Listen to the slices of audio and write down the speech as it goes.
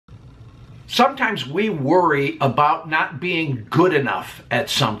Sometimes we worry about not being good enough at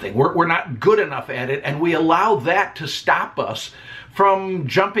something. We're not good enough at it, and we allow that to stop us from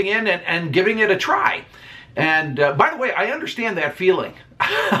jumping in and giving it a try. And by the way, I understand that feeling.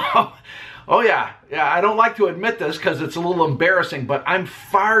 Oh yeah, I don't like to admit this because it's a little embarrassing, but I'm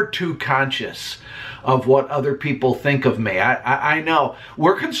far too conscious of what other people think of me. I know.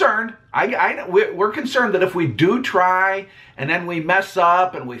 We're concerned. We're concerned that if we do try and then we mess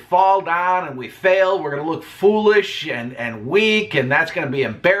up and we fall down and we fail, we're going to look foolish and weak, and that's going to be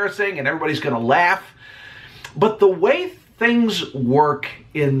embarrassing and everybody's going to laugh. But the way things work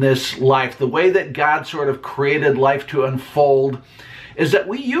in this life, the way that God sort of created life to unfold, is that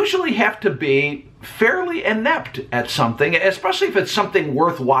we usually have to be fairly inept at something, especially if it's something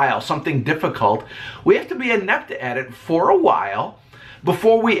worthwhile, something difficult. We have to be inept at it for a while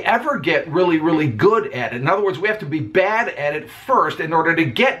before we ever get really, really good at it. In other words, we have to be bad at it first in order to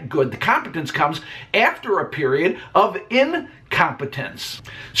get good. The competence comes after a period of incompetence.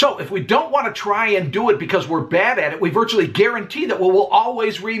 So if we don't want to try and do it because we're bad at it, we virtually guarantee that we will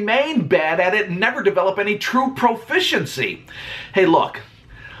always remain bad at it and never develop any true proficiency. Hey, look,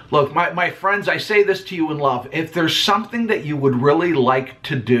 my friends, I say this to you in love. If there's something that you would really like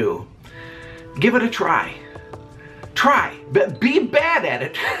to do, give it a try. Try. Be bad at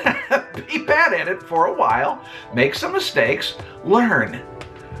it. Be bad at it for a while. Make some mistakes. Learn.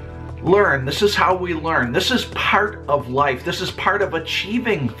 Learn. This is how we learn. This is part of life. This is part of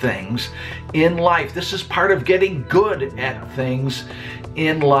achieving things in life. This is part of getting good at things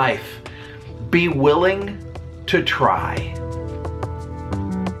in life. Be willing to try.